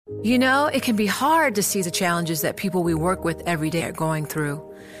You know, it can be hard to see the challenges that people we work with every day are going through.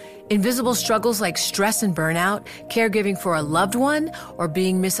 Invisible struggles like stress and burnout, caregiving for a loved one, or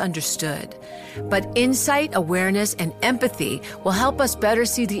being misunderstood. But insight, awareness, and empathy will help us better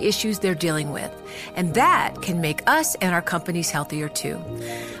see the issues they're dealing with. And that can make us and our companies healthier too.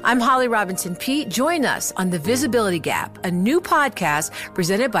 I'm Holly Robinson Peete. Join us on The Visibility Gap, a new podcast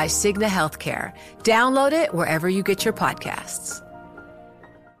presented by Cigna Healthcare. Download it wherever you get your podcasts.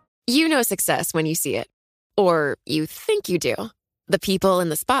 You know success when you see it. Or you think you do. The people in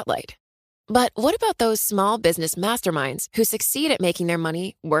the spotlight. But what about those small business masterminds who succeed at making their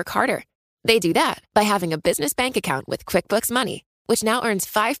money work harder? They do that by having a business bank account with QuickBooks Money, which now earns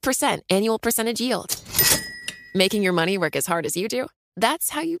 5% annual percentage yield. Making your money work as hard as you do?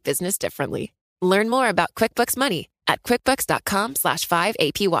 That's how you business differently. Learn more about QuickBooks Money at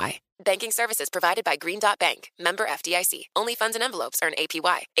quickbooks.com/5APY. Banking services provided by Green Dot Bank. Member FDIC. Only funds and envelopes earn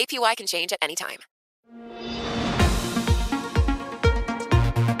APY. APY can change at any time.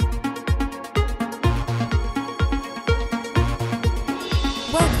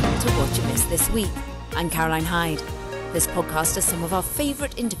 Welcome to What You Missed This Week. I'm Caroline Hyde. This podcast is some of our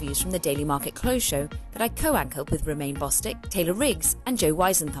favourite interviews from the Daily Market Close show that I co-anchored with Romaine Bostick, Taylor Riggs and Joe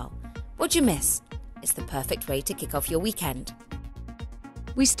Weisenthal. What you miss? It's the perfect way to kick off your weekend.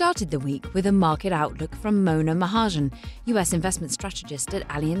 We started the week with a market outlook from Mona Mahajan, US investment strategist at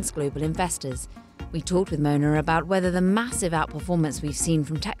Allianz Global Investors. We talked with Mona about whether the massive outperformance we've seen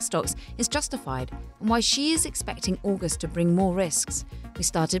from tech stocks is justified and why she is expecting August to bring more risks. We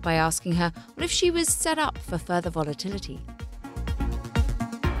started by asking her what if she was set up for further volatility.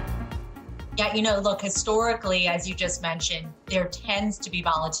 Yeah, look, historically, as you just mentioned, there tends to be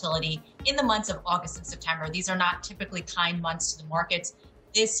volatility in the months of August and September. These are not typically kind months to the markets.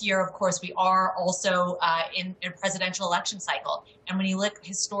 This year, of course, we are also in a presidential election cycle. And when you look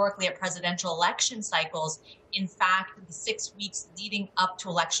historically at presidential election cycles, in fact, the 6 weeks leading up to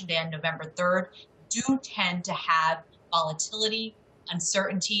Election Day on November 3rd do tend to have volatility,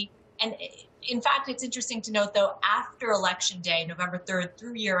 uncertainty. And in fact, it's interesting to note, though, after Election Day, November 3rd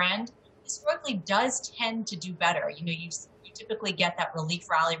through year end, historically does tend to do better. You typically get that relief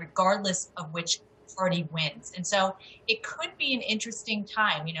rally regardless of which party wins. And so it could be an interesting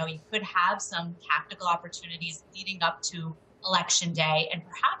time. You could have some tactical opportunities leading up to Election Day and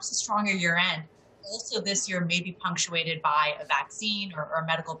perhaps a stronger year end. Also this year may be punctuated by a vaccine or a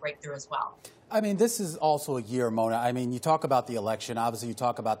medical breakthrough as well. This is also a year, Mona. You talk about the election. Obviously, you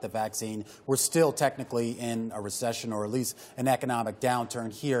talk about the vaccine. We're still technically in a recession or at least an economic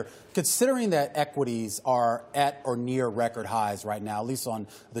downturn here. Considering that equities are at or near record highs right now, at least on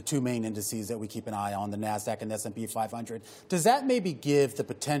the two main indices that we keep an eye on, the NASDAQ and S&P 500, does that maybe give the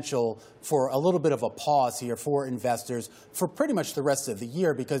potential for a little bit of a pause here for investors for pretty much the rest of the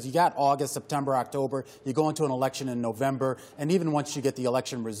year? Because you got August, September, October, you go into an election in November, and even once you get the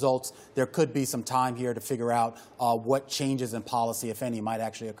election results, there could be some time here to figure out what changes in policy, if any, might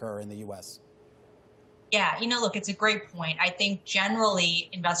actually occur in the U.S. Yeah, look, it's a great point. I think generally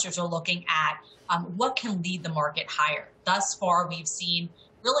investors are looking at what can lead the market higher. Thus far, we've seen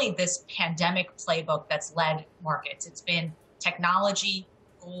really this pandemic playbook that's led markets. It's been technology,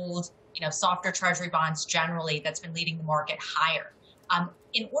 gold, softer treasury bonds generally that's been leading the market higher.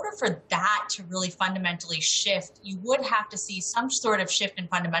 In order for that to really fundamentally shift, you would have to see some sort of shift in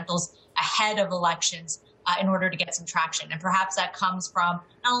fundamentals ahead of elections in order to get some traction. And perhaps that comes from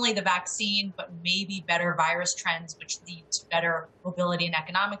not only the vaccine, but maybe better virus trends, which lead to better mobility and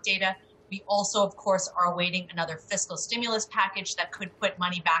economic data. We also, of course, are awaiting another fiscal stimulus package that could put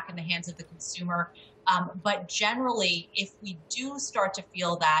money back in the hands of the consumer. But generally, if we do start to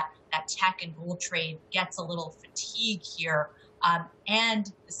feel that tech and gold trade gets a little fatigue here,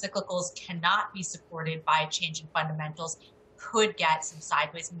 and the cyclicals cannot be supported by a change in fundamentals, could get some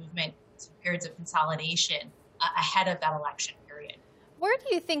sideways movement, some periods of consolidation ahead of that election period. Where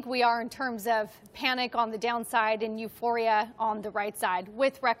do you think we are in terms of panic on the downside and euphoria on the right side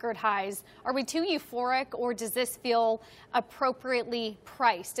with record highs? Are we too euphoric, or does this feel appropriately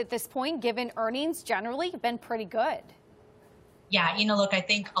priced at this point, given earnings generally have been pretty good? Yeah, look, I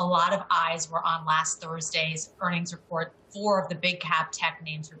think a lot of eyes were on last Thursday's earnings report. 4 of the big cap tech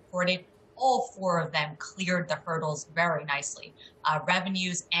names reported. All 4 of them cleared the hurdles very nicely.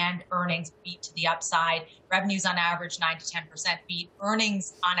 Revenues and earnings beat to the upside. Revenues on average 9 to 10% beat.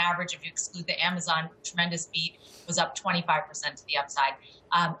 Earnings on average, if you exclude the Amazon tremendous beat, was up 25% to the upside.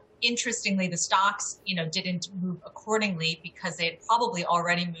 Interestingly, the stocks, didn't move accordingly because they had probably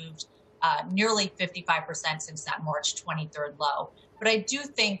already moved nearly 55% since that March 23rd low. But I do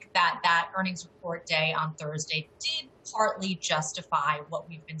think that earnings report day on Thursday did partly justify what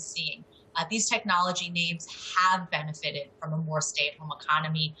we've been seeing. These technology names have benefited from a more stay-at-home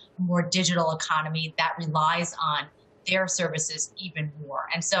economy, a more digital economy that relies on their services even more.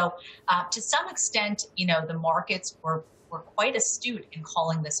 And so to some extent, the markets were quite astute in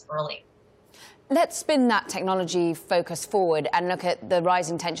calling this early. Let's spin that technology focus forward and look at the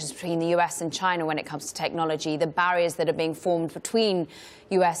rising tensions between the US and China when it comes to technology, the barriers that are being formed between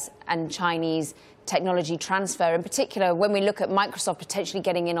US and Chinese technology transfer. In particular, when we look at Microsoft potentially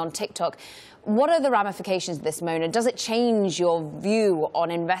getting in on TikTok, what are the ramifications of this, Mona? Does it change your view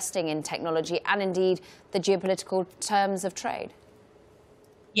on investing in technology and indeed the geopolitical terms of trade?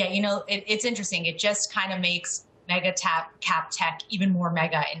 Yeah, it's interesting. It just kind of makes mega cap tech even more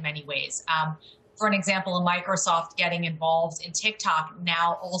mega in many ways. For an example, Microsoft getting involved in TikTok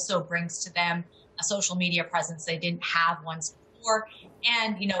now also brings to them a social media presence they didn't have once before.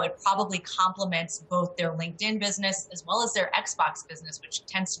 And, it probably complements both their LinkedIn business as well as their Xbox business, which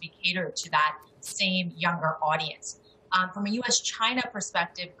tends to be catered to that same younger audience. From a U.S.-China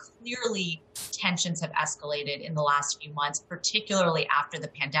perspective, clearly tensions have escalated in the last few months, particularly after the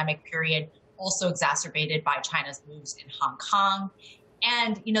pandemic period, also exacerbated by China's moves in Hong Kong.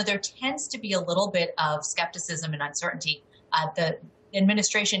 And, there tends to be a little bit of skepticism and uncertainty. The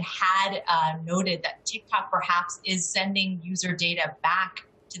administration had noted that TikTok perhaps is sending user data back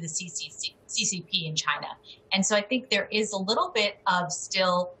to the CCP in China. And so I think there is a little bit of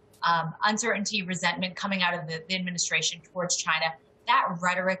still uncertainty, resentment coming out of the administration towards China. That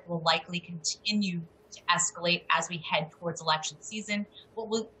rhetoric will likely continue to escalate as we head towards election season. What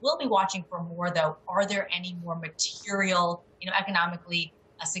we'll be watching for more, though, are there any more material, economically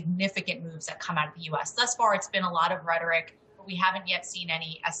significant moves that come out of the U.S.? Thus far, it's been a lot of rhetoric, but we haven't yet seen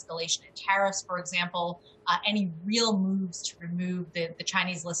any escalation in tariffs, for example, any real moves to remove the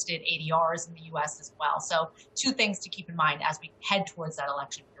Chinese listed ADRs in the U.S. as well. So 2 things to keep in mind as we head towards that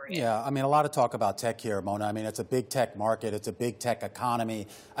election period. Yeah, a lot of talk about tech here, Mona. It's a big tech market. It's a big tech economy.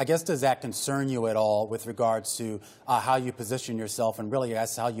 I guess, does that concern you at all with regards to how you position yourself and really, I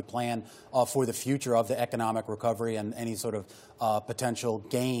guess, how you plan for the future of the economic recovery and any sort of potential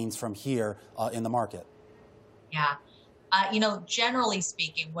gains from here in the market? Yeah. Generally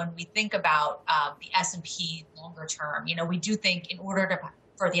speaking, when we think about the S&P longer term, we do think in order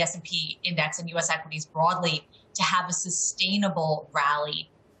for the S&P index and U.S. equities broadly to have a sustainable rally,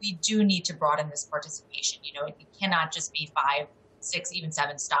 we do need to broaden this participation. It cannot just be 5, 6, even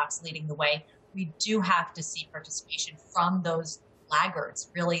 7 stocks leading the way. We do have to see participation from those laggards,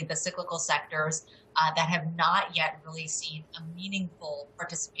 really the cyclical sectors that have not yet really seen a meaningful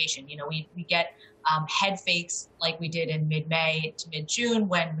participation. We get head fakes like we did in mid-May to mid-June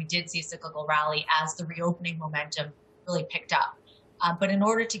when we did see a cyclical rally as the reopening momentum really picked up. But in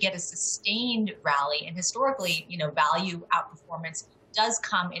order to get a sustained rally, and historically, value outperformance does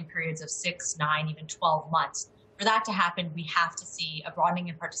come in periods of 6, 9, even 12 months. For that to happen, we have to see a broadening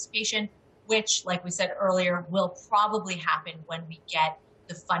in participation, which, like we said earlier, will probably happen when we get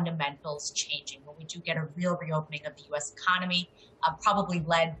the fundamentals changing, when we do get a real reopening of the U.S. economy, probably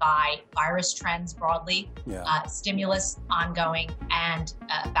led by virus trends broadly, stimulus ongoing, and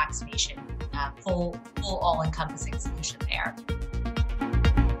vaccination, full all-encompassing solution there.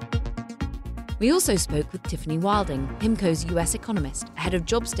 We also spoke with Tiffany Wilding, PIMCO's US economist, ahead of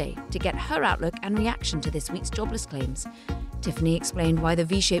Jobs Day, to get her outlook and reaction to this week's jobless claims. Tiffany explained why the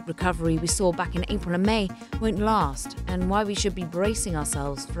V-shaped recovery we saw back in April and May won't last, and why we should be bracing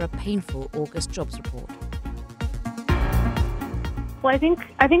ourselves for a painful August jobs report. Well, I think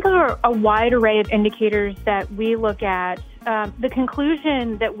there are a wide array of indicators that we look at. The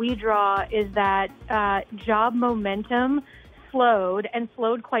conclusion that we draw is that job momentum slowed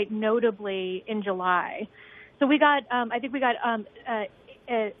quite notably in July. So we got,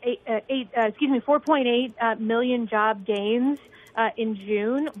 4.8 million job gains in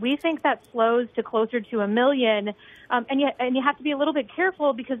June. We think that slows to closer to 1 million, and you have to be a little bit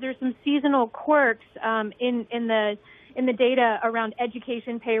careful because there's some seasonal quirks in the data around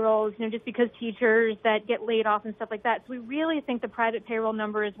education payrolls. Just because teachers that get laid off and stuff like that. So we really think the private payroll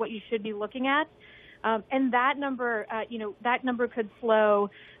number is what you should be looking at. And that number, could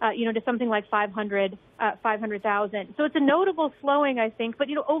slow, to something like 500,000. So it's a notable slowing, I think. But,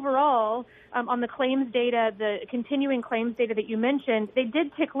 overall, on the claims data, the continuing claims data that you mentioned, they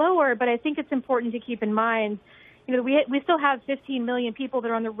did tick lower. But I think it's important to keep in mind, we still have 15 million people that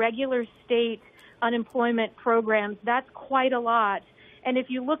are on the regular state unemployment programs. That's quite a lot. And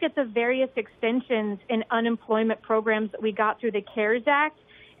if you look at the various extensions in unemployment programs that we got through the CARES Act,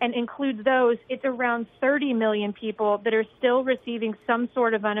 and includes those, it's around 30 million people that are still receiving some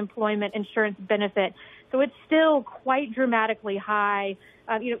sort of unemployment insurance benefit. So it's still quite dramatically high,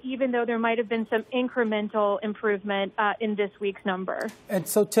 even though there might have been some incremental improvement in this week's number. And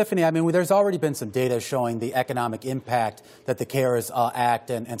so, Tiffany, I mean, there's already been some data showing the economic impact that the CARES Act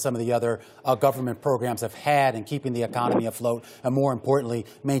and some of the other government programs have had in keeping the economy afloat and, more importantly,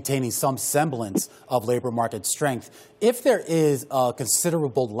 maintaining some semblance of labor market strength. If there is a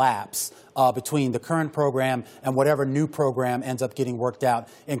considerable lapse between the current program and whatever new program ends up getting worked out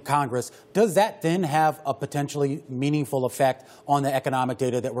in Congress, does that then have a potentially meaningful effect on the economic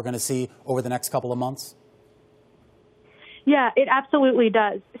data that we're going to see over the next couple of months? Yeah, it absolutely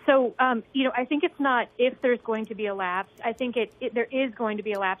does. So, I think it's not if there's going to be a lapse. I think there is going to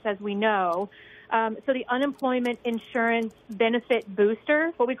be a lapse, as we know. So the unemployment insurance benefit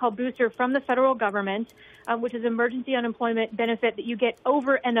booster, what we call booster from the federal government, which is emergency unemployment benefit that you get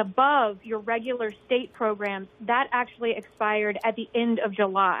over and above your regular state programs, that actually expired at the end of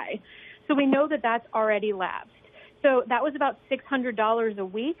July. So we know that that's already lapsed. So that was about $600 a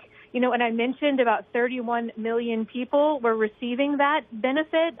week. And I mentioned about 31 million people were receiving that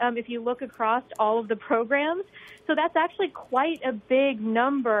benefit if you look across all of the programs. So that's actually quite a big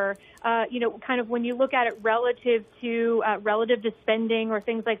number, kind of when you look at it relative to spending or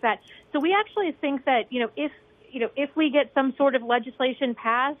things like that. So we actually think that, if we get some sort of legislation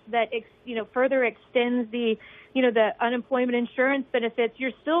passed that, further extends the unemployment insurance benefits,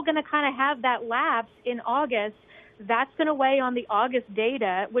 you're still going to kind of have that lapse in August. That's going to weigh on the August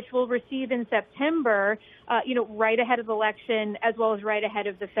data, which we'll receive in September, right ahead of the election, as well as right ahead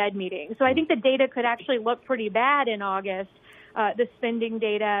of the Fed meeting. So I think the data could actually look pretty bad in August, the spending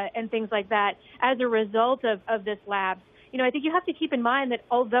data and things like that, as a result of this lapse. I think you have to keep in mind that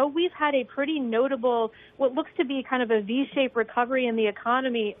although we've had a pretty notable, what looks to be kind of a V-shaped recovery in the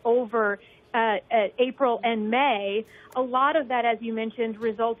economy over April and May, a lot of that, as you mentioned,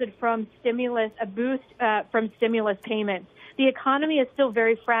 resulted from a boost from stimulus payments. The economy is still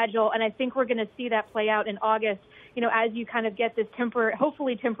very fragile, and I think we're going to see that play out in August, as you kind of get this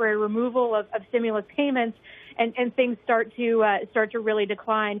hopefully temporary removal of stimulus payments and things start to really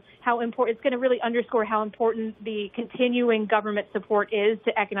decline. It's going to really underscore how important the continuing government support is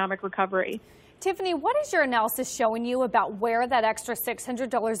to economic recovery. Tiffany, what is your analysis showing you about where that extra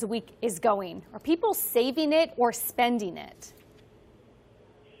 $600 a week is going? Are people saving it or spending it?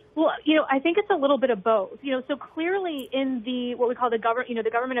 Well, I think it's a little bit of both. So clearly in what we call the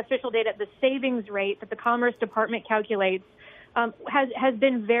government official data, the savings rate that the Commerce Department calculates has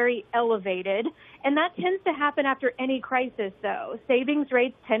been very elevated. And that tends to happen after any crisis, though. Savings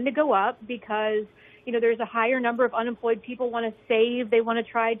rates tend to go up because there's a higher number of unemployed people want to save. They want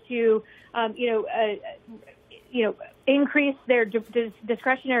to try to, increase their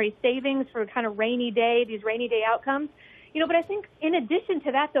discretionary savings for kind of these rainy day outcomes. But I think in addition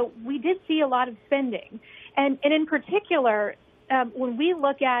to that, though, we did see a lot of spending. And in particular, when we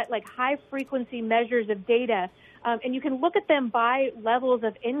look at like high frequency measures of data, and you can look at them by levels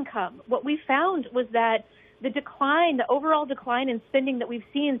of income, what we found was that the overall decline in spending that we've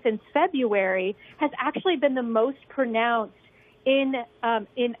seen since February has actually been the most pronounced in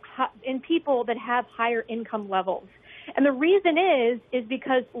people that have higher income levels. And the reason is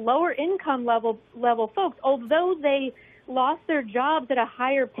because lower income level folks, although they lost their jobs at a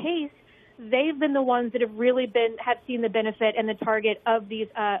higher pace, they've been the ones that have seen the benefit and the target of these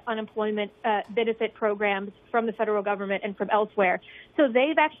unemployment benefit programs from the federal government and from elsewhere. So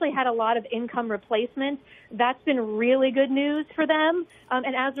they've actually had a lot of income replacement. That's been really good news for them.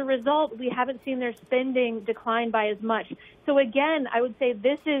 And as a result, we haven't seen their spending decline by as much. So again, I would say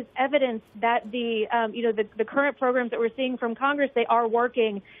this is evidence that the current programs that we're seeing from Congress, they are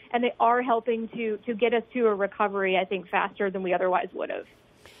working and they are helping to get us to a recovery, I think, faster than we otherwise would have.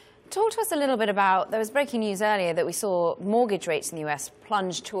 Talk to us a little bit about, there was breaking news earlier that we saw mortgage rates in the US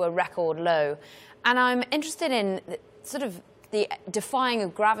plunge to a record low. And I'm interested in sort of the defying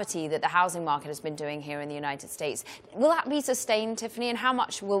of gravity that the housing market has been doing here in the United States. Will that be sustained, Tiffany? And how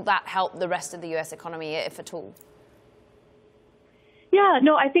much will that help the rest of the US economy, if at all? Yeah,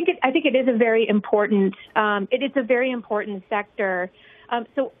 no, I think it is a very important, sector.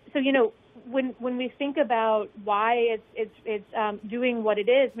 When we think about why it's doing what it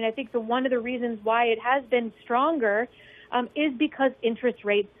is, I mean, I think one of the reasons why it has been stronger is because interest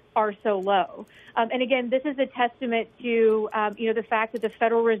rates are so low. And again, this is a testament to the fact that the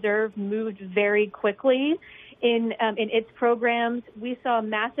Federal Reserve moved very quickly in its programs. We saw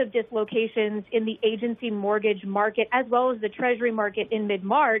massive dislocations in the agency mortgage market as well as the Treasury market in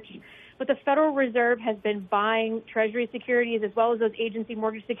mid-March. but the Federal Reserve has been buying Treasury securities as well as those agency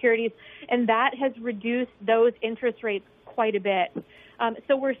mortgage securities, and that has reduced those interest rates quite a bit.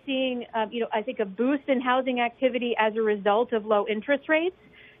 So we're seeing, I think a boost in housing activity as a result of low interest rates.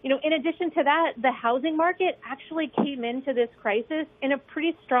 In addition to that, the housing market actually came into this crisis in a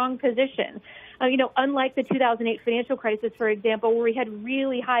pretty strong position. Unlike the 2008 financial crisis, for example, where we had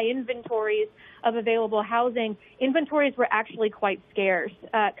really high inventories of available housing, inventories were actually quite scarce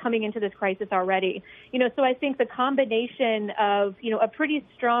coming into this crisis already. So I think the combination of, a pretty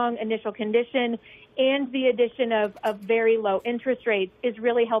strong initial condition and the addition of very low interest rates is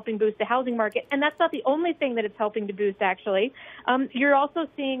really helping boost the housing market. And that's not the only thing that it's helping to boost, actually. You're also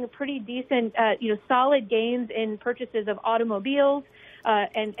seeing pretty decent, solid gains in purchases of automobiles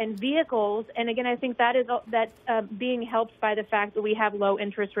and vehicles. And again, I think that's being helped by the fact that we have low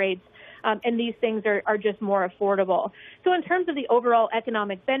interest rates. And these things are just more affordable. So in terms of the overall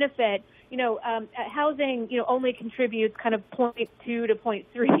economic benefit, housing, only contributes kind of 0.2 to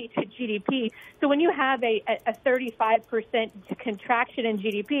 0.3 to GDP. So when you have a 35% contraction in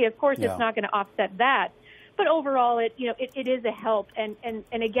GDP, of course, it's not going to offset that. But overall, it is a help. And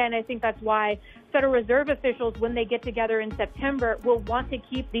again, I think that's why Federal Reserve officials, when they get together in September, will want to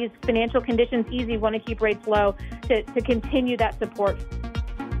keep these financial conditions easy, want to keep rates low to continue that support.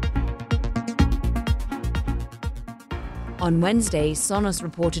 On Wednesday, Sonos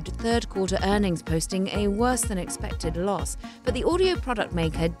reported third quarter earnings, posting a worse than expected loss. But the audio product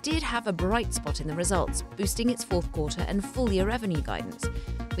maker did have a bright spot in the results, boosting its fourth quarter and full year revenue guidance.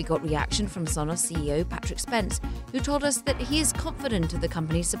 We got reaction from Sonos CEO Patrick Spence, who told us that he is confident of the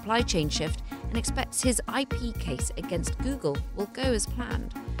company's supply chain shift and expects his IP case against Google will go as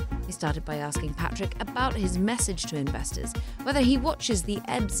planned. We started by asking Patrick about his message to investors, whether he watches the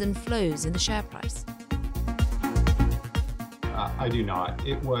ebbs and flows in the share price. I do not.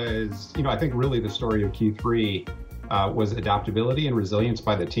 It was, I think really the story of Q3 was adaptability and resilience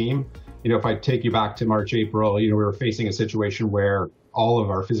by the team. If I take you back to March, April, we were facing a situation where all of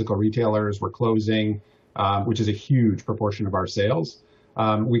our physical retailers were closing, which is a huge proportion of our sales.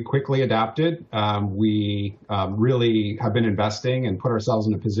 We quickly adapted. We really have been investing and put ourselves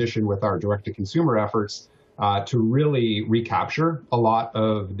in a position with our direct-to-consumer efforts to really recapture a lot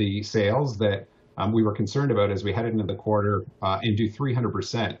of the sales that we were concerned about as we headed into the quarter and do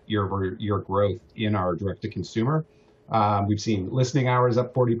 300% year-over-year growth in our direct-to-consumer. We've seen listening hours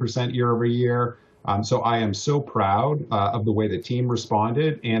up 40% year-over-year. So I am so proud of the way the team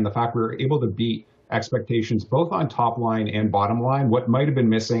responded and the fact we were able to beat expectations both on top line and bottom line. What might have been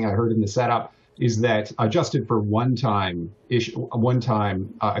missing, I heard in the setup, is that adjusted for one-time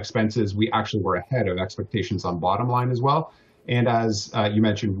expenses, we actually were ahead of expectations on bottom line as well. And as you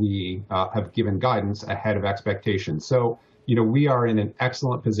mentioned, we have given guidance ahead of expectations. So, we are in an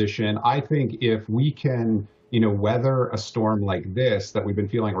excellent position. I think if we can, weather a storm like this that we've been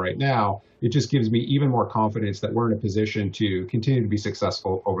feeling right now, it just gives me even more confidence that we're in a position to continue to be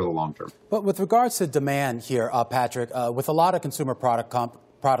successful over the long term. But with regards to demand here, Patrick, with a lot of consumer products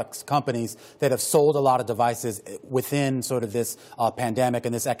companies that have sold a lot of devices within sort of this pandemic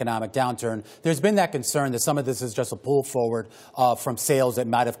and this economic downturn, there's been that concern that some of this is just a pull forward from sales that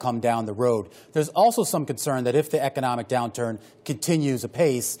might have come down the road. There's also some concern that if the economic downturn continues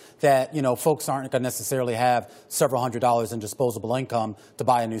apace, that, folks aren't going to necessarily have several $100s in disposable income to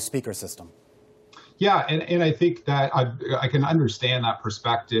buy a new speaker system. Yeah, and I think that I can understand that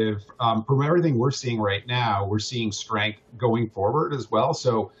perspective. From everything we're seeing right now, we're seeing strength going forward as well.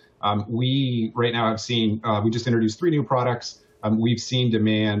 So we right now have seen, we just introduced 3 new products. We've seen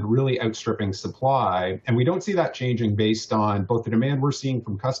demand really outstripping supply. And we don't see that changing based on both the demand we're seeing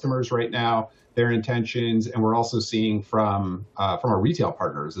from customers right now, their intentions, and we're also seeing from our retail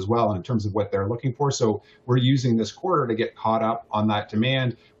partners as well in terms of what they're looking for. So we're using this quarter to get caught up on that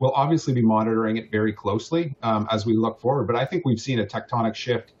demand. We'll obviously be monitoring it very closely as we look forward. But I think we've seen a tectonic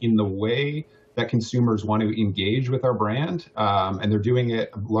shift in the way that consumers want to engage with our brand. And they're doing it,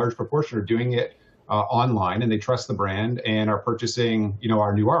 a large proportion are doing it online, and they trust the brand and are purchasing,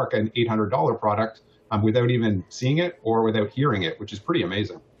 our new Arc, an $800 product, without even seeing it or without hearing it, which is pretty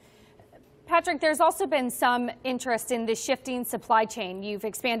amazing. Patrick, there's also been some interest in the shifting supply chain. You've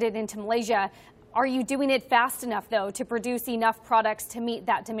expanded into Malaysia. Are you doing it fast enough, though, to produce enough products to meet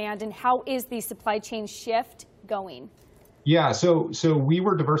that demand? And how is the supply chain shift going? Yeah, so we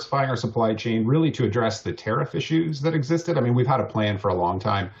were diversifying our supply chain really to address the tariff issues that existed. I mean, we've had a plan for a long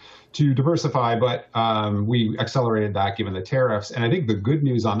time to diversify, but we accelerated that given the tariffs. And I think the good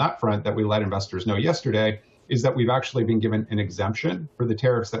news on that front that we let investors know yesterday is that we've actually been given an exemption for the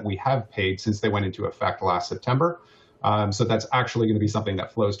tariffs that we have paid since they went into effect last September. So that's actually going to be something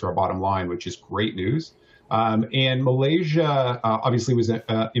that flows to our bottom line, which is great news. And Malaysia obviously was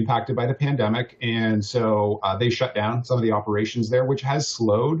impacted by the pandemic. And so they shut down some of the operations there, which has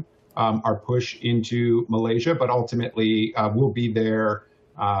slowed our push into Malaysia, but ultimately we'll be there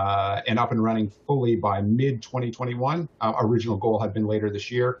and up and running fully by mid-2021. Our original goal had been later this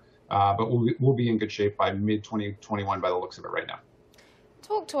year, but we'll be in good shape by mid-2021 by the looks of it right now.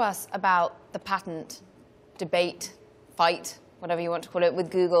 Talk to us about the patent debate, fight, whatever you want to call it, with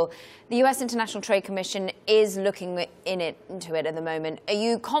Google. The US International Trade Commission is looking into it at the moment. Are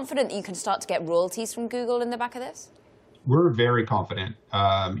you confident that you can start to get royalties from Google in the back of this? We're very confident.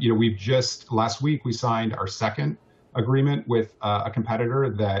 We've just, last week, we signed our second agreement with a competitor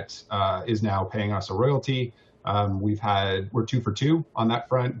that is now paying us a royalty. We're 2 for 2 on that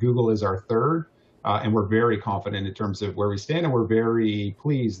front. Google is our third, and we're very confident in terms of where we stand, and we're very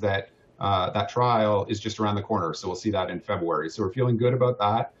pleased that that trial is just around the corner. So we'll see that in February. So we're feeling good about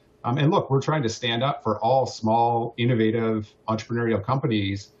that. And look, we're trying to stand up for all small, innovative, entrepreneurial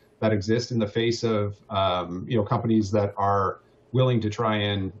companies that exist in the face of, companies that are willing to try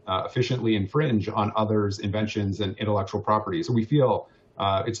and efficiently infringe on others' inventions and intellectual property. So we feel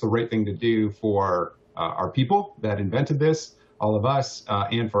it's the right thing to do for our people that invented this, all of us,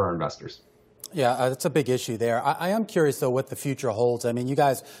 and for our investors. Yeah, that's a big issue there. I am curious, though, what the future holds. I mean, you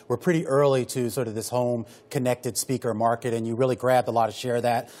guys were pretty early to sort of this home connected speaker market, and you really grabbed a lot of share of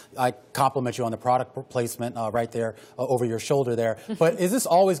that. I compliment you on the product placement right there over your shoulder there. But is this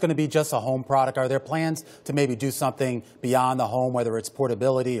always going to be just a home product? Are there plans to maybe do something beyond the home, whether it's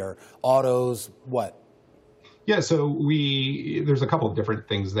portability or autos, what? Yeah, so there's a couple of different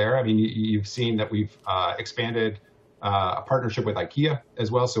things there. I mean, you've seen that we've expanded a partnership with IKEA as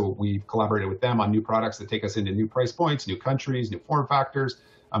well. So we've collaborated with them on new products that take us into new price points, new countries, new form factors.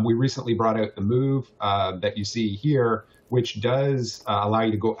 We recently brought out the Move that you see here, which does allow you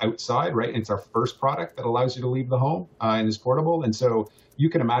to go outside, right? And it's our first product that allows you to leave the home and is portable. And so you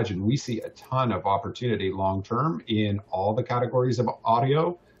can imagine we see a ton of opportunity long-term in all the categories of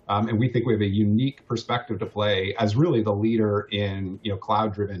audio. And we think we have a unique perspective to play as really the leader in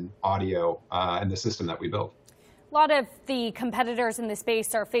cloud-driven audio and the system that we build. A lot of the competitors in the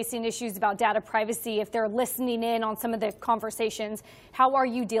space are facing issues about data privacy if they're listening in on some of the conversations. How are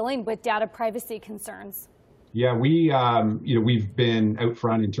you dealing with data privacy concerns? Yeah, we've been out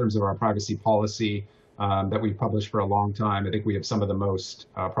front in terms of our privacy policy that we've published for a long time. I think we have some of the most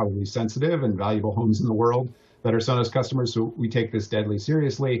probably sensitive and valuable homes in the world that are Sonos customers, so we take this deadly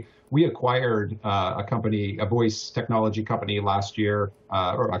seriously. We acquired a voice technology company last year,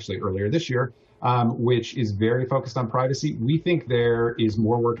 or actually earlier this year, which is very focused on privacy. We think there is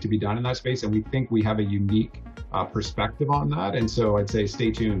more work to be done in that space, and we think we have a unique perspective on that. And so I'd say stay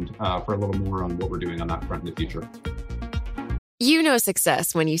tuned for a little more on what we're doing on that front in the future. You know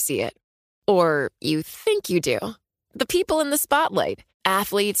success when you see it. Or you think you do. The people in the spotlight.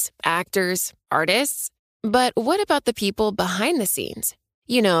 Athletes, actors, artists. But what about the people behind the scenes?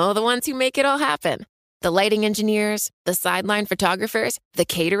 You know, the ones who make it all happen. The lighting engineers, the sideline photographers, the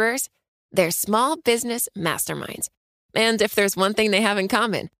caterers. They're small business masterminds. And if there's one thing they have in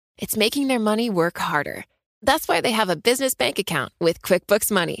common, it's making their money work harder. That's why they have a business bank account with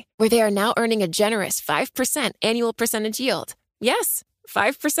QuickBooks Money, where they are now earning a generous 5% annual percentage yield. Yes,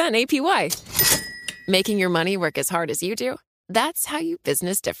 5% APY. Making your money work as hard as you do? That's how you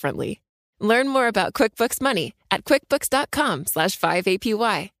business differently. Learn more about QuickBooks Money at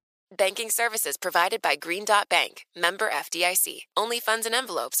quickbooks.com/5APY. Banking services provided by Green Dot Bank, member FDIC. Only funds and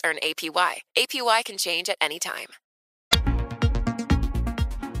envelopes earn APY. APY can change at any time.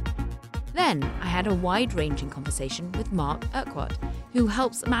 Then I had a wide-ranging conversation with Mark Urquhart, who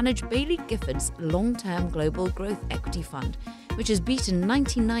helps manage Baillie Gifford's long-term global growth equity fund, which has beaten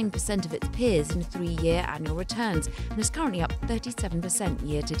 99% of its peers in 3-year annual returns and is currently up 37%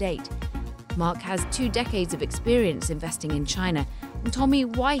 year-to-date. Mark has 2 decades of experience investing in China and told me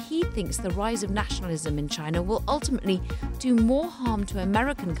why he thinks the rise of nationalism in China will ultimately do more harm to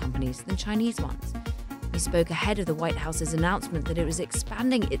American companies than Chinese ones. We spoke ahead of the White House's announcement that it was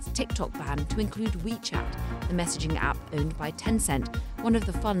expanding its TikTok ban to include WeChat, the messaging app owned by Tencent, one of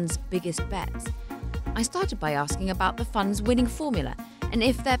the fund's biggest bets. I started by asking about the fund's winning formula and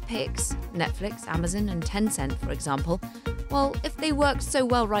if their picks, Netflix, Amazon and Tencent, for example, well, if they work so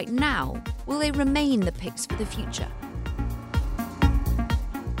well right now, will they remain the picks for the future?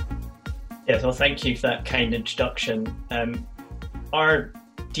 Yeah, well, thank you for that kind introduction. Our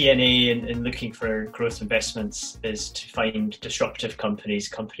DNA in looking for growth investments is to find disruptive companies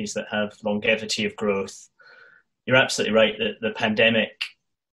that have longevity of growth. You're absolutely right that the pandemic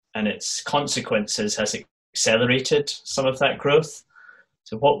and its consequences has accelerated some of that growth.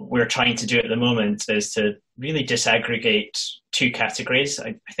 So what we're trying to do at the moment is to really disaggregate two categories.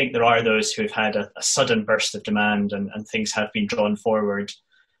 I think there are those who have had a sudden burst of demand and things have been drawn forward.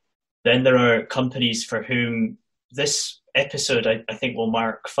 Then there are companies for whom this episode, I think, will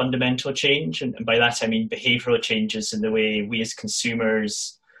mark fundamental change. And by that, I mean behavioral changes in the way we as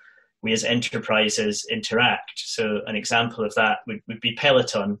consumers, we as enterprises interact. So an example of that would be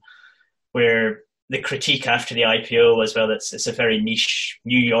Peloton, where the critique after the IPO was, well, it's a very niche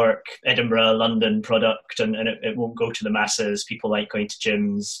New York, Edinburgh, London product, and it won't go to the masses. People like going to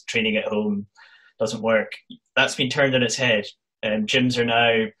gyms, training at home doesn't work. That's been turned on its head. Gyms are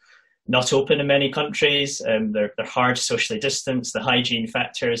now not open in many countries. They're hard to socially distance, the hygiene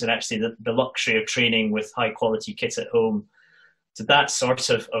factors, and actually the luxury of training with high quality kit at home. So that sort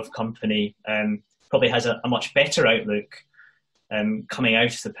of company probably has a much better outlook coming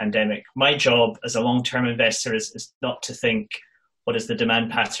out of the pandemic. My job as a long-term investor is not to think, what is the demand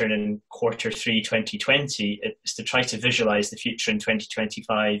pattern in Q3 2020? It's to try to visualize the future in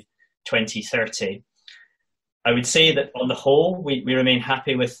 2025, 2030. I would say that on the whole, we remain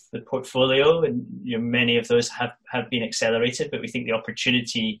happy with the portfolio, and many of those have been accelerated, but we think the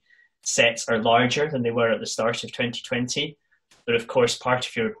opportunity sets are larger than they were at the start of 2020. But of course, part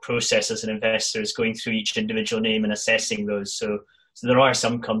of your process as an investor is going through each individual name and assessing those. So there are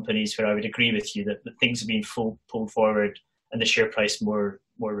some companies where I would agree with you that things have been pulled forward, and the share price more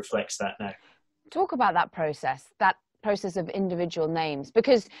reflects that now. Talk about that process of individual names,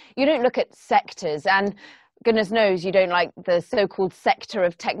 because you don't look at sectors, and goodness knows you don't like the so-called sector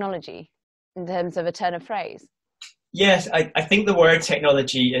of technology in terms of a turn of phrase. Yes, I think the word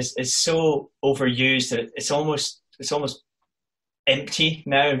technology is so overused that it's almost empty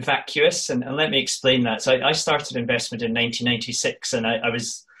now and vacuous, and let me explain that. So I started investment in 1996, and I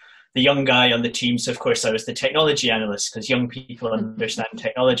was the young guy on the team, so of course I was the technology analyst, because young people understand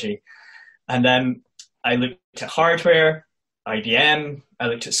technology. And then I looked at hardware, IBM, I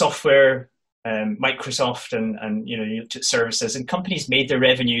looked at software, Microsoft, and you looked at services, and companies made their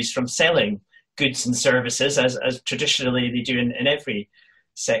revenues from selling goods and services as traditionally they do in every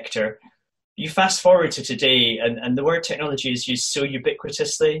sector. You fast forward to today, and the word technology is used so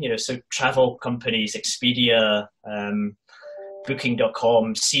ubiquitously. So travel companies, Expedia,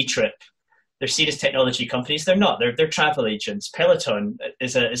 Booking.com, Ctrip, they're seen as technology companies. They're not. They're travel agents. Peloton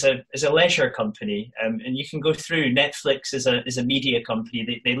is a leisure company, and you can go through. Netflix is a media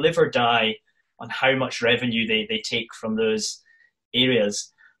company. They live or die on how much revenue they take from those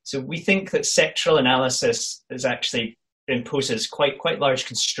areas. So we think that sectoral analysis is actually imposes quite large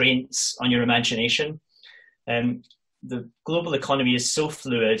constraints on your imagination. The global economy is so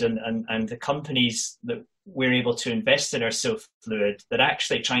fluid, and the companies that we're able to invest in are so fluid that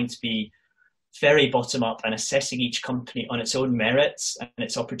actually trying to be very bottom up and assessing each company on its own merits and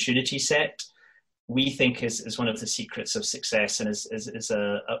its opportunity set, we think is one of the secrets of success, and is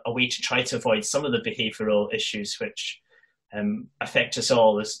a way to try to avoid some of the behavioral issues which affect us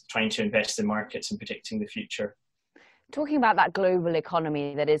all as trying to invest in markets and predicting the future. Talking about that global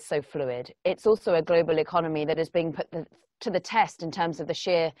economy that is so fluid, it's also a global economy that is being put to the test in terms of the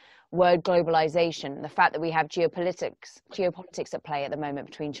sheer word globalization, the fact that we have geopolitics at play at the moment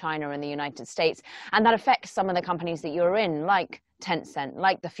between China and the United States, and that affects some of the companies that you're in, like Tencent,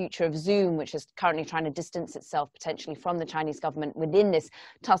 like the future of Zoom, which is currently trying to distance itself potentially from the Chinese government within this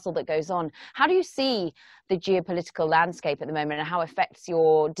tussle that goes on. How do you see the geopolitical landscape at the moment, and how it affects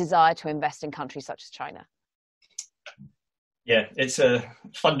your desire to invest in countries such as China? Yeah, it's a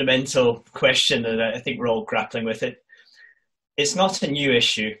fundamental question, and I think we're all grappling with it. It's not a new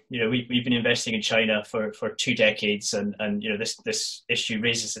issue. We've been investing in China for 2 decades, and this issue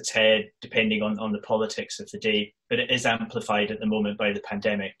raises its head depending on the politics of the day, but it is amplified at the moment by the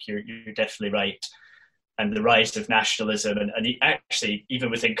pandemic. You're definitely right. And the rise of nationalism, and actually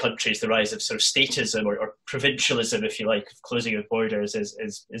even within countries, the rise of sort of statism or provincialism, if you like, of closing of borders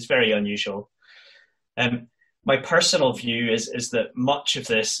is very unusual. My personal view is that much of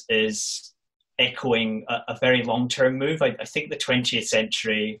this is echoing a very long-term move. I think the 20th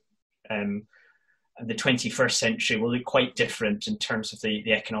century and the 21st century will look quite different in terms of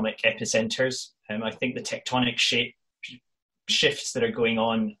the economic epicenters. I think the tectonic shifts that are going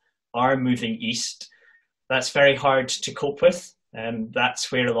on are moving east. That's very hard to cope with.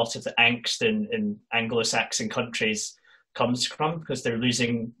 That's where a lot of the angst in Anglo-Saxon countries comes from, because they're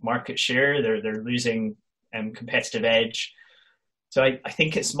losing market share, they're losing competitive edge. So I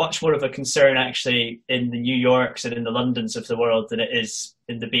think it's much more of a concern actually in the New Yorks and in the Londons of the world than it is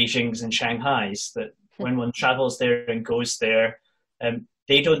in the Beijings and Shanghais, that when one travels there and goes there, the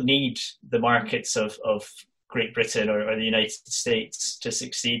they don't need the markets of Great Britain or the United States to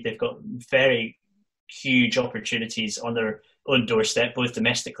succeed. They've got very huge opportunities on their own doorstep, both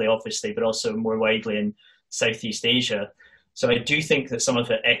domestically, obviously, but also more widely in Southeast Asia. So I do think that some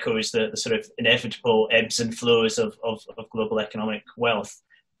of it echoes the sort of inevitable ebbs and flows of global economic wealth.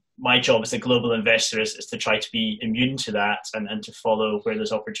 My job as a global investor is to try to be immune to that and to follow where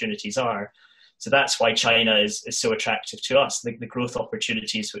those opportunities are. So that's why China is so attractive to us. The growth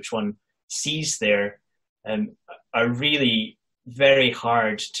opportunities which one sees there are really very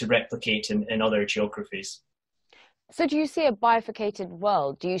hard to replicate in other geographies. So do you see a bifurcated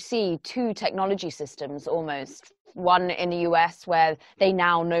world? Do you see two technology systems almost? One in the US where they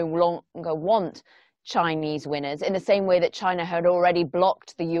now no longer want Chinese winners, in the same way that China had already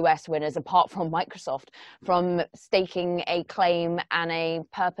blocked the US winners, apart from Microsoft, from staking a claim and a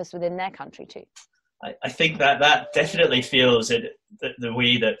purpose within their country too? I think that definitely feels the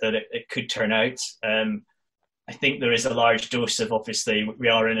way that it could turn out. I think there is a large dose of, obviously, we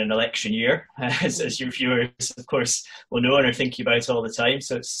are in an election year, as your viewers, of course, will know and are thinking about all the time.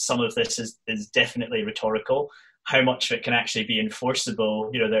 So some of this is definitely rhetorical. How much of it can actually be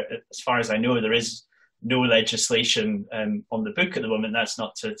enforceable? As far as I know, there is no legislation on the book at the moment. That's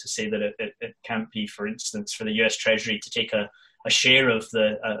not to say that it can't be, for instance, for the US Treasury to take a share of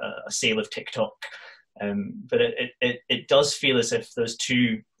a sale of TikTok. But it does feel as if those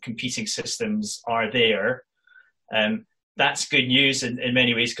two competing systems are there. That's good news in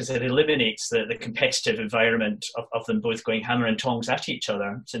many ways, because it eliminates the competitive environment of them both going hammer and tongs at each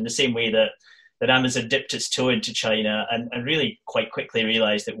other. So in the same way that Amazon dipped its toe into China and really quite quickly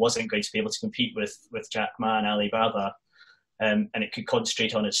realized it wasn't going to be able to compete with Jack Ma and Alibaba, and it could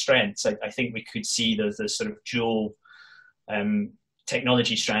concentrate on its strengths. I think we could see the sort of dual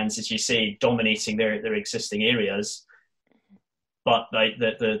technology strands, as you say, dominating their existing areas. But like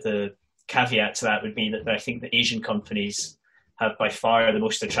the caveat to that would be that I think the Asian companies have by far the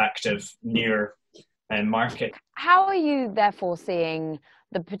most attractive near market. How are you therefore seeing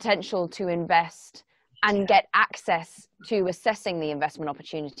the potential to invest and get access to assessing the investment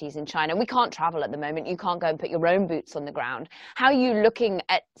opportunities in China? We can't travel at the moment. You can't go and put your own boots on the ground. How are you looking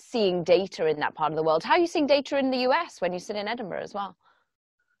at seeing data in that part of the world? How are you seeing data in the US when you sit in Edinburgh as well?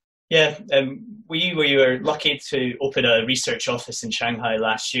 Yeah, we were lucky to open a research office in Shanghai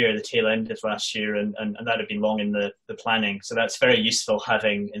last year, the tail end of last year, and that had been long in the planning. So that's very useful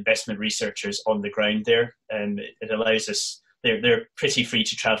having investment researchers on the ground there. And it allows us, they're pretty free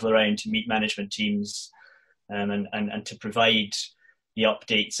to travel around to meet management teams and to provide the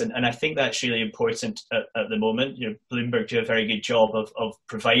updates. And I think that's really important at the moment. Bloomberg do a very good job of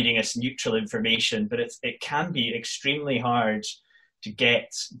providing us neutral information, but it can be extremely hard to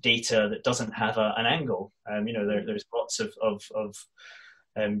get data that doesn't have an angle. There's lots of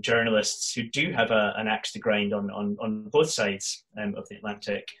journalists who do have an axe to grind on both sides of the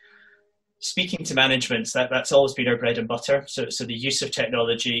Atlantic. Speaking to managements, that's always been our bread and butter. So the use of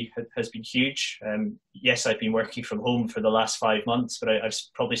technology has been huge. Yes, I've been working from home for the last 5 months, but I've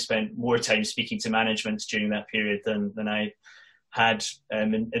probably spent more time speaking to managements during that period than I had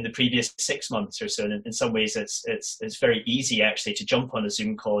in the previous 6 months or so. And in some ways, it's very easy actually to jump on a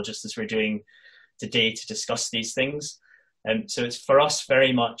Zoom call, just as we're doing today, to discuss these things. So it's for us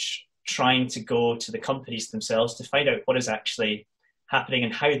very much trying to go to the companies themselves to find out what is actually happening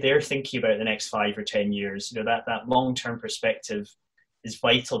and how they're thinking about the next 5 or 10 years. That long-term perspective is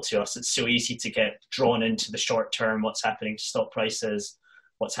vital to us. It's so easy to get drawn into the short term, what's happening to stock prices,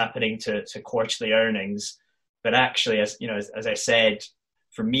 what's happening to quarterly earnings. But actually, as I said,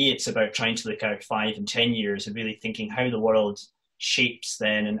 for me, it's about trying to look out 5 and 10 years and really thinking how the world shapes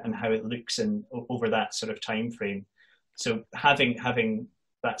then and how it looks over that sort of time frame. So having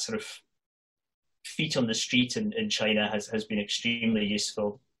that sort of feet on the street in China has been extremely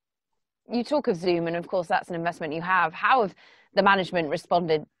useful. You talk of Zoom, and of course that's an investment you have. How have the management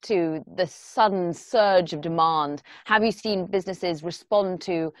responded to the sudden surge of demand? Have you seen businesses respond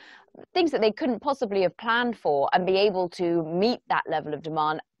to things that they couldn't possibly have planned for and be able to meet that level of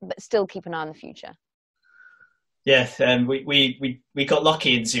demand, but still keep an eye on the future? Yeah, we got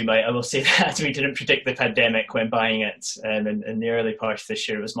lucky in Zoom. I will say that we didn't predict the pandemic when buying it. In the early part of this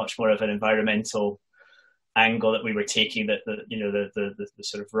year, it was much more of an environmental angle that we were taking. The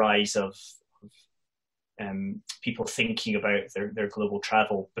sort of rise of people thinking about their global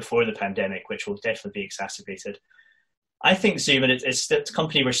travel before the pandemic, which will definitely be exacerbated. I think Zoom, and it's a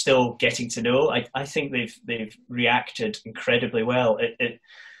company we're still getting to know. I think they've reacted incredibly well.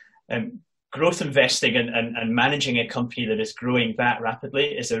 growth investing and managing a company that is growing that rapidly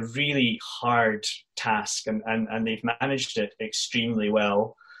is a really hard task, and they've managed it extremely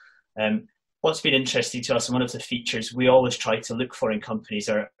well. What's been interesting to us, and one of the features we always try to look for in companies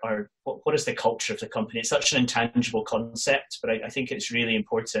are what is the culture of the company? It's such an intangible concept, but I think it's really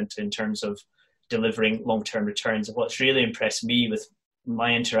important in terms of delivering long-term returns. And what's really impressed me with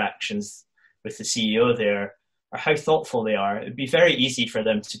my interactions with the CEO there are how thoughtful they are. It'd be very easy for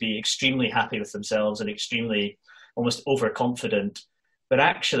them to be extremely happy with themselves and extremely almost overconfident. But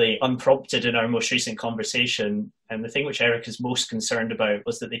actually, unprompted in our most recent conversation, and the thing which Eric is most concerned about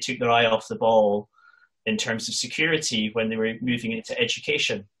was that they took their eye off the ball in terms of security when they were moving into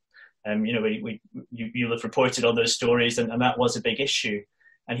education. You'll have reported on those stories, and that was a big issue.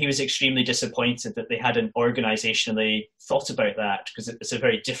 And he was extremely disappointed that they hadn't organisationally thought about that, because it's a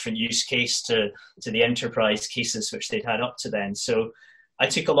very different use case to the enterprise cases which they'd had up to then. So I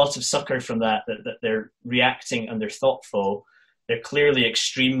took a lot of succour from that they're reacting and they're thoughtful. They're clearly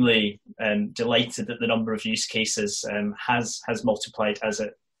extremely delighted that the number of use cases has multiplied as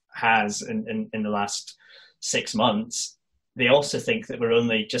it has in the last 6 months. They also think that we're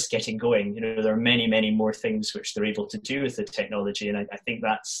only just getting going. There are many, many more things which they're able to do with the technology, and I think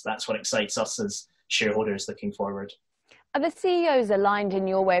that's what excites us as shareholders looking forward. Are the CEOs aligned in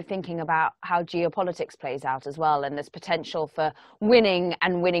your way of thinking about how geopolitics plays out as well, and this potential for winning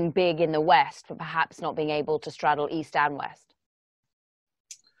and winning big in the West, but perhaps not being able to straddle East and West?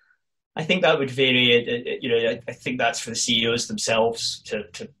 I think that would vary. I think that's for the CEOs themselves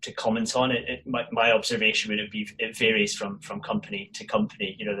to comment on it. My observation would be it varies from company to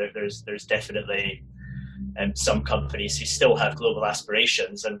company. There's definitely some companies who still have global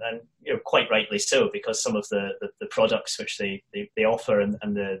aspirations, and quite rightly so, because some of the products which they offer and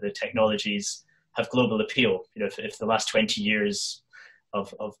the technologies have global appeal. If the last 20 years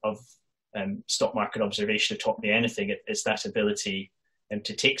of stock market observation have taught me anything, it's that ability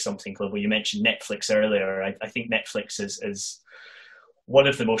to take something global. You mentioned Netflix earlier. I think Netflix is one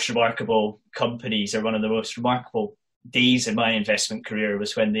of the most remarkable companies, or one of the most remarkable days in my investment career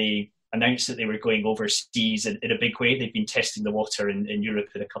was when they announced that they were going overseas in a big way. They've been testing the water in Europe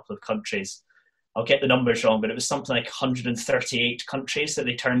in a couple of countries. I'll get the numbers wrong, but it was something like 138 countries that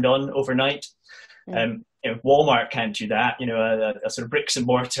they turned on overnight. Walmart can't do that. A sort of bricks and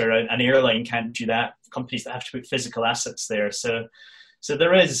mortar, an airline can't do that. Companies that have to put physical assets there. So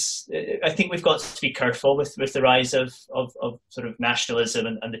there is, I think we've got to be careful with the rise of sort of nationalism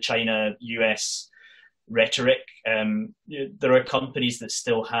and the China-US rhetoric. There are companies that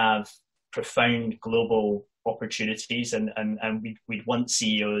still have profound global opportunities, and we'd want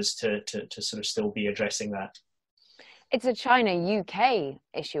CEOs to sort of still be addressing that. It's a China-UK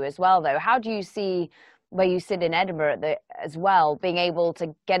issue as well, though. How do you see, where you sit in Edinburgh as well, being able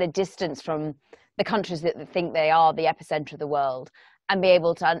to get a distance from the countries that think they are the epicenter of the world, and be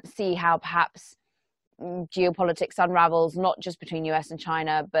able to see how perhaps geopolitics unravels, not just between US and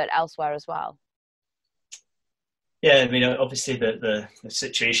China, but elsewhere as well? Yeah, obviously the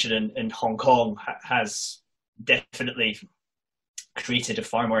situation in Hong Kong has definitely created a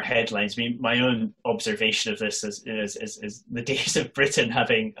far more headlines. My own observation of this is the days of Britain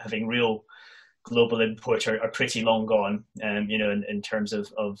having real global import are pretty long gone. In terms of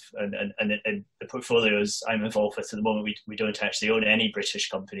the portfolios I'm involved with at the moment, we don't actually own any British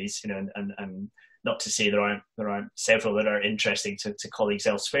companies. And not to say there aren't several that are interesting to colleagues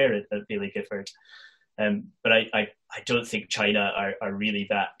elsewhere at Baillie Gifford. But I don't think China are really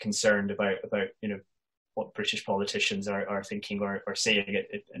that concerned about what British politicians are thinking or saying,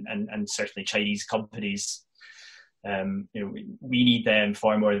 and certainly Chinese companies. We need them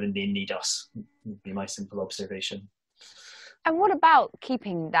far more than they need us, would be my simple observation. And what about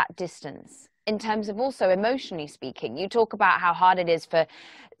keeping that distance in terms of also emotionally speaking? You talk about how hard it is for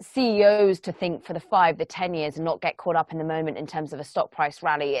CEOs to think for the 5, the 10 years and not get caught up in the moment in terms of a stock price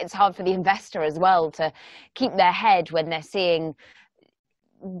rally. It's hard for the investor as well to keep their head when they're seeing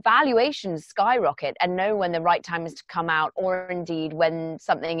valuations skyrocket and know when the right time is to come out, or indeed when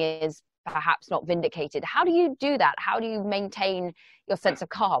something is perhaps not vindicated. How do you do that? How do you maintain your sense of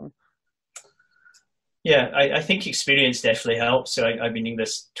calm? Yeah, I think experience definitely helps. So I've been in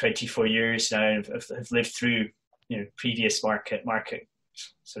this 24 years now, and I've lived through previous market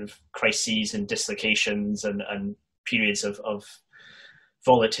sort of crises and dislocations and periods of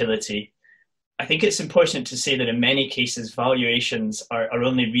volatility. I think it's important to say that in many cases, valuations are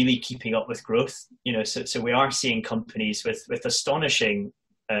only really keeping up with growth. So we are seeing companies with astonishing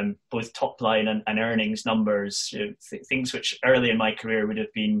both top line and earnings numbers, things which early in my career would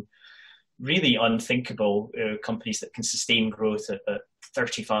have been really unthinkable. Companies that can sustain growth at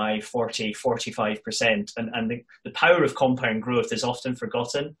 35, 40, 45%. And the power of compound growth is often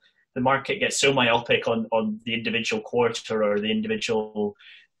forgotten. The market gets so myopic on the individual quarter or the individual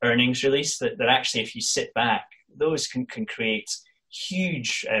earnings release that actually, if you sit back, those can create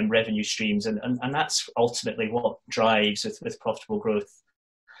huge revenue streams. And that's ultimately what drives, with profitable growth,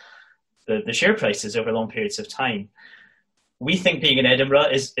 the share prices over long periods of time. We think being in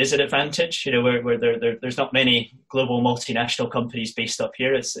Edinburgh is an advantage, where there's not many global multinational companies based up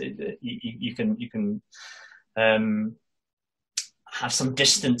here. You can have some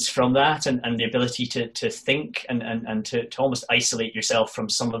distance from that and the ability to think and to almost isolate yourself from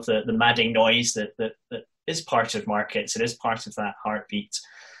some of the madding noise that is part of markets. It is part of that heartbeat.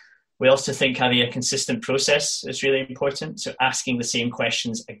 We also think having a consistent process is really important. So asking the same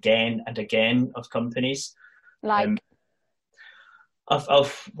questions again and again of companies.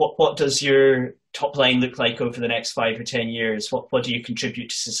 Of what does your top line look like over the next 5 or 10 years? What do you contribute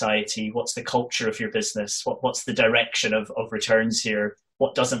to society? What's the culture of your business? What's the direction of returns here?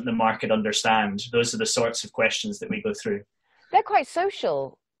 What doesn't the market understand? Those are the sorts of questions that we go through. They're quite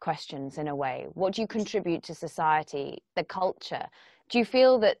social questions in a way. What do you contribute to society? The culture. Do you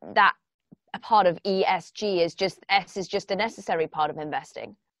feel that a part of ESG is just a necessary part of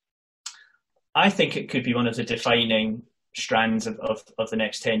investing? I think it could be one of the defining strands of the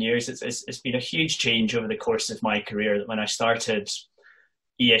next 10 years. It's been a huge change over the course of my career. When I started,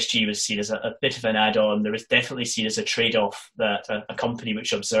 ESG was seen as a bit of an add-on. There was definitely seen as a trade-off that a company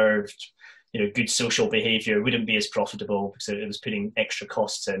which observed good social behavior wouldn't be as profitable because it was putting extra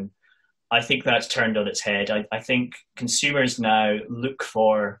costs in. I think that's turned on its head. I think consumers now look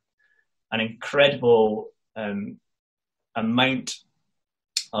for an incredible amount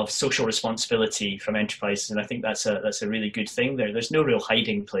of social responsibility from enterprises, and I think that's a really good thing. There's no real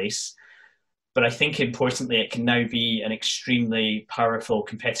hiding place, but I think importantly it can now be an extremely powerful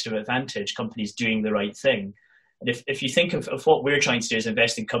competitive advantage, companies doing the right thing. And if you think of what we're trying to do is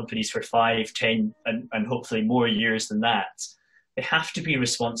invest in companies for 5, 10 and hopefully more years than that, they have to be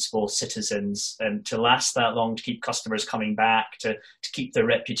responsible citizens and to last that long, to keep customers coming back, to keep their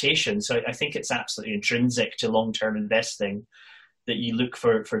reputation. So I think it's absolutely intrinsic to long-term investing that you look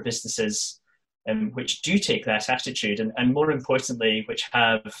for businesses which do take that attitude, and more importantly, which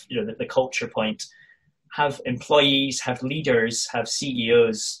have the culture point, have employees, have leaders, have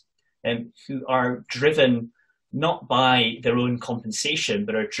CEOs who are driven not by their own compensation,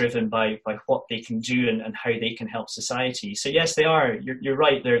 but are driven by what they can do and how they can help society. So yes, they are. You're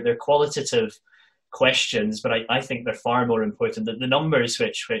right. They're qualitative questions, but I think they're far more important than the numbers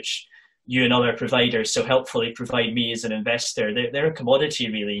which you and other providers so helpfully provide me as an investor. They're a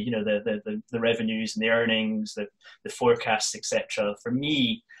commodity, really. The revenues and the earnings, the forecasts, etc. For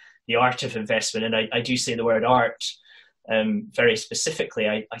me, the art of investment, and I do say the word art very specifically,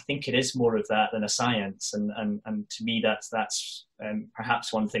 I think it is more of that than a science. And to me, that's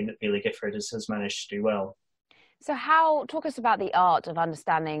perhaps one thing that Baillie Gifford has managed to do well. So talk us about the art of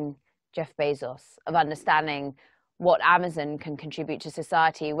understanding Jeff Bezos, of understanding what Amazon can contribute to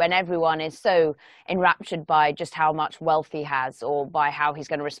society when everyone is so enraptured by just how much wealth he has or by how he's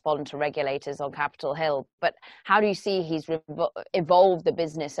going to respond to regulators on Capitol Hill. But how do you see he's evolved the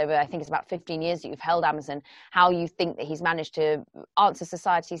business over, I think it's about 15 years that you've held Amazon, how you think that he's managed to answer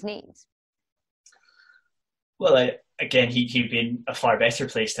society's needs? Well, again, he'd be in a far better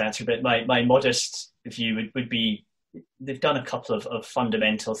place to answer, but my modest view would be they've done a couple of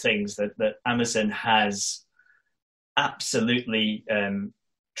fundamental things that Amazon has absolutely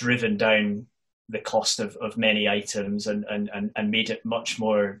driven down the cost of many items and made it much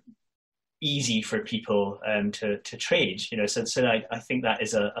more easy for people to trade. So I think that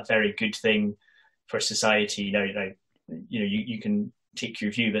is a very good thing for society. Now you can take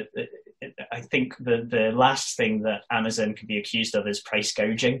your view, but I think the last thing that Amazon can be accused of is price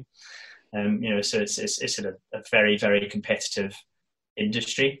gouging. So it's a very, very competitive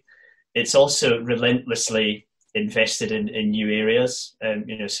industry. It's also relentlessly invested in new areas,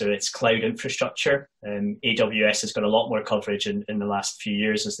 so it's cloud infrastructure. AWS has got a lot more coverage in the last few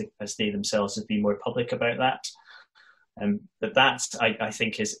years as they themselves have been more public about that. But that, I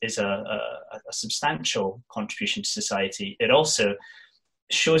think, is a substantial contribution to society. It also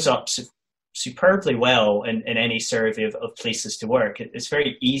shows up superbly well in any survey of places to work. It's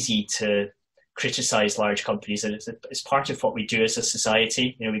very easy to criticize large companies, and it's part of what we do as a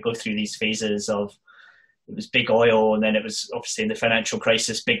society. We go through these phases of, it was big oil, and then it was obviously in the financial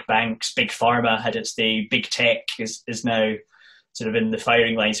crisis, big banks, big pharma had its day, big tech is now sort of in the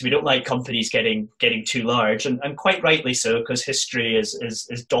firing line. So we don't like companies getting too large, and quite rightly so, because history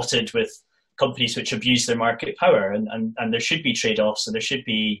is dotted with companies which abuse their market power, and there should be trade-offs and there should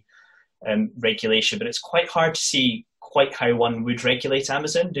be regulation, but it's quite hard to see quite how one would regulate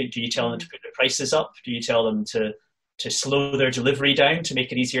Amazon. Do you tell them to put their prices up? Do you tell them to slow their delivery down to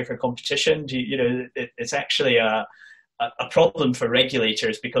make it easier for competition? It's actually a problem for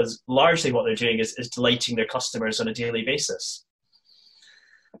regulators, because largely what they're doing is delighting their customers on a daily basis.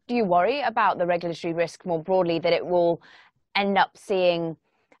 Do you worry about the regulatory risk more broadly, that it will end up seeing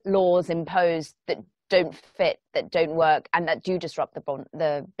laws imposed that don't fit, that don't work, and that do disrupt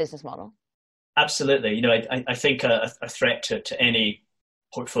the business model? Absolutely. I think a threat to any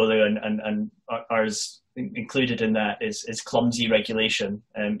portfolio, and ours included in that, is clumsy regulation.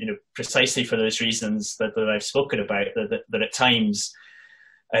 Precisely for those reasons that I've spoken about, that at times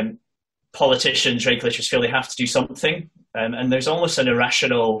politicians, regulators feel they have to do something, and there's almost an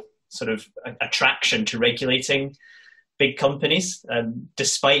irrational sort of attraction to regulating big companies,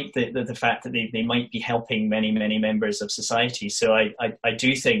 despite the fact that they might be helping many members of society. So I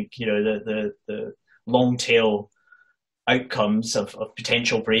do think the long tail outcomes of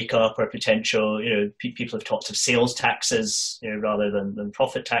potential breakup or potential, people have talked of sales taxes, rather than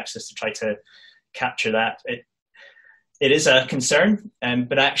profit taxes, to try to capture that. It is a concern,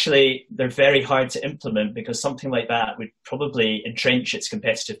 but actually they're very hard to implement, because something like that would probably entrench its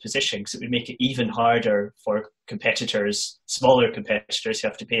competitive position, because it would make it even harder for competitors, smaller competitors, who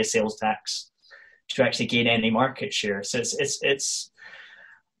have to pay a sales tax to actually gain any market share. So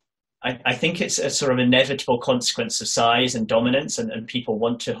I think it's a sort of inevitable consequence of size and dominance, and people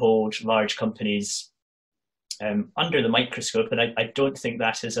want to hold large companies under the microscope, and I don't think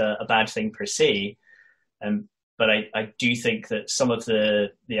that is a bad thing per se. But I do think that some of the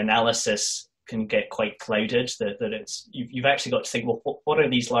analysis can get quite clouded, that it's, you've actually got to think, well, what are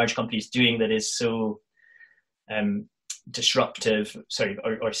these large companies doing that is so disruptive,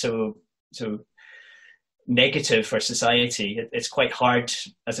 or so negative for society? It's quite hard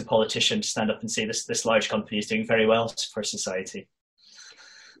as a politician to stand up and say this large company is doing very well for society.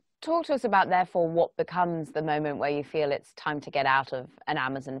 Talk to us about, therefore, what becomes the moment where you feel it's time to get out of an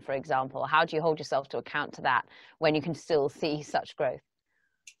Amazon, for example. How do you hold yourself to account to that when you can still see such growth?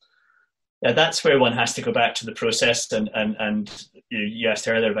 Yeah, that's where one has to go back to the process, and you asked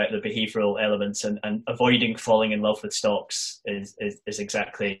earlier about the behavioural elements, and avoiding falling in love with stocks is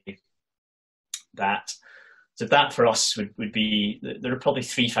exactly that. So that for us would be, there are probably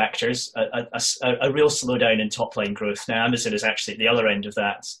three factors. A real slowdown in top line growth. Now Amazon is actually at the other end of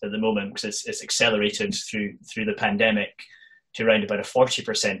that at the moment, because it's accelerated through the pandemic to around about a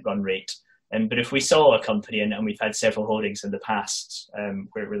 40% run rate. But if we saw a company, and we've had several holdings in the past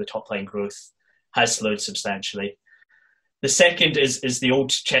where the top line growth has slowed substantially. The second is the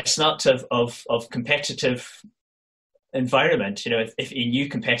old chestnut of competitive environment. If a new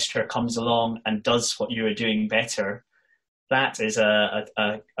competitor comes along and does what you are doing better, that is a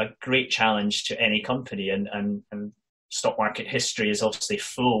great challenge to any company, and stock market history is obviously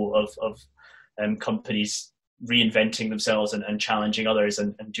full of companies reinventing themselves and challenging others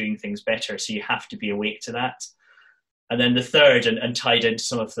and doing things better. So you have to be awake to that. And then the third, and tied into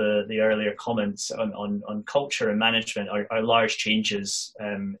some of the earlier comments on culture and management, are large changes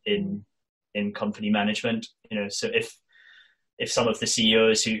in company management. So if some of the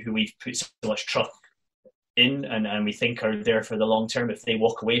CEOs who we've put so much trust in and we think are there for the long term, if they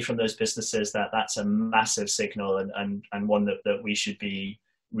walk away from those businesses, that's a massive signal, and one that we should be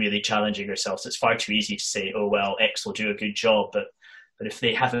really challenging ourselves. It's far too easy to say, oh well, X will do a good job, but if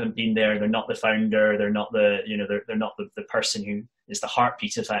they haven't been there, they're not the founder, they're not they're not the person who is the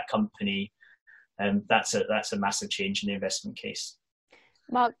heartbeat of that company, that's a massive change in the investment case.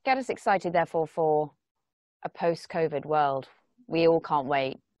 Mark, get us excited, therefore, for a post-COVID world. We all can't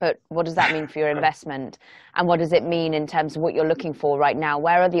wait. But what does that mean for your investment? And what does it mean in terms of what you're looking for right now?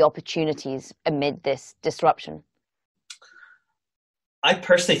 Where are the opportunities amid this disruption? I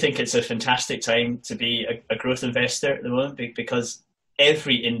personally think it's a fantastic time to be a growth investor at the moment, because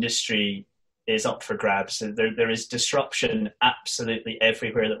every industry is up for grabs. There is disruption absolutely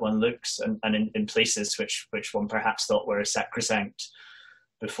everywhere that one looks, and in places which one perhaps thought were sacrosanct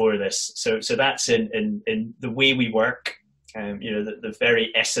before this. So that's in the way we work. The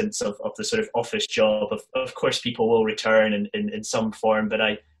very essence of the sort of office job. Of course, people will return in some form, but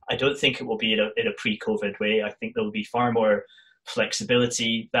I don't think it will be in a pre-COVID way. I think there will be far more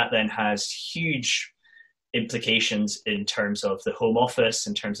flexibility. That then has huge implications in terms of the home office,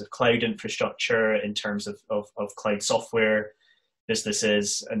 in terms of cloud infrastructure, in terms of cloud software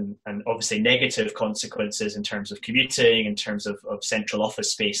businesses, and obviously negative consequences in terms of commuting, in terms of central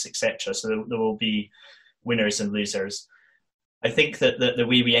office space, etc. So there will be winners and losers. I think that the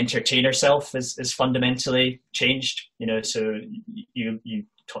way we entertain ourselves is fundamentally changed. So you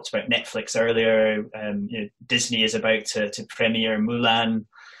talked about Netflix earlier. Disney is about to premiere Mulan,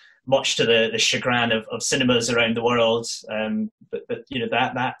 much to the chagrin of cinemas around the world. But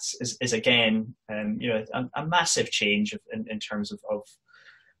that is again a massive change in terms of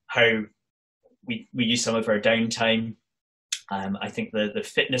how we use some of our downtime. I think the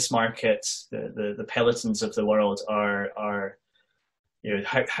fitness markets, the Pelotons of the world are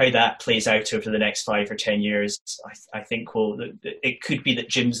how that plays out over the next 5 or 10 years. I think it could be that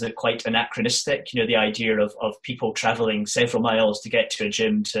gyms are quite anachronistic. The idea of people traveling several miles to get to a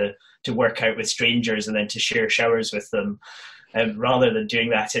gym to work out with strangers and then to share showers with them, rather than doing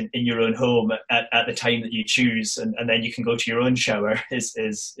that in your own home at the time that you choose, and then you can go to your own shower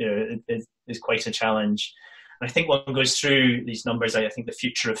is quite a challenge. And I think one goes through these numbers, I think the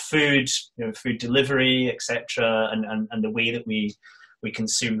future of food, food delivery, etc., and the way that we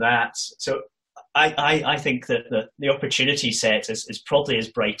consume that. So I think that the opportunity set is probably as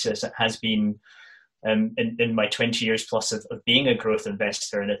bright as it has been in my 20 years plus of being a growth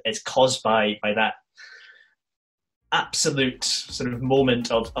investor, and it's caused by that absolute sort of moment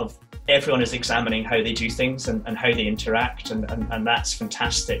of everyone is examining how they do things and how they interact, and that's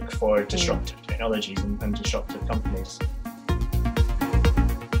fantastic for disruptive technologies and disruptive companies.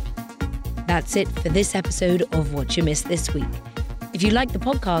 That's it for this episode of What You Missed This Week. If you like the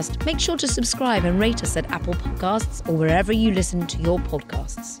podcast, make sure to subscribe and rate us at Apple Podcasts or wherever you listen to your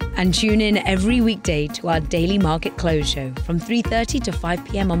podcasts. And tune in every weekday to our daily market close show from 3:30 to 5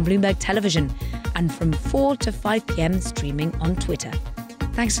 p.m. on Bloomberg Television and from 4 to 5 p.m. streaming on Twitter.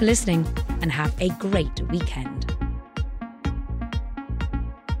 Thanks for listening and have a great weekend.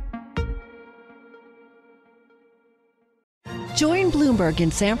 Join Bloomberg in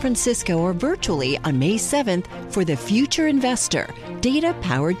San Francisco or virtually on May 7th for The Future Investor,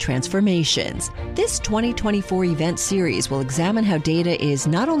 Data-Powered Transformations. This 2024 event series will examine how data is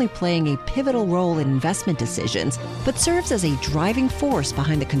not only playing a pivotal role in investment decisions, but serves as a driving force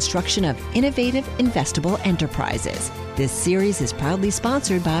behind the construction of innovative, investable enterprises. This series is proudly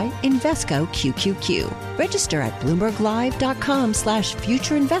sponsored by Invesco QQQ. Register at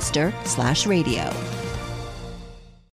BloombergLive.com/futureinvestor/radio.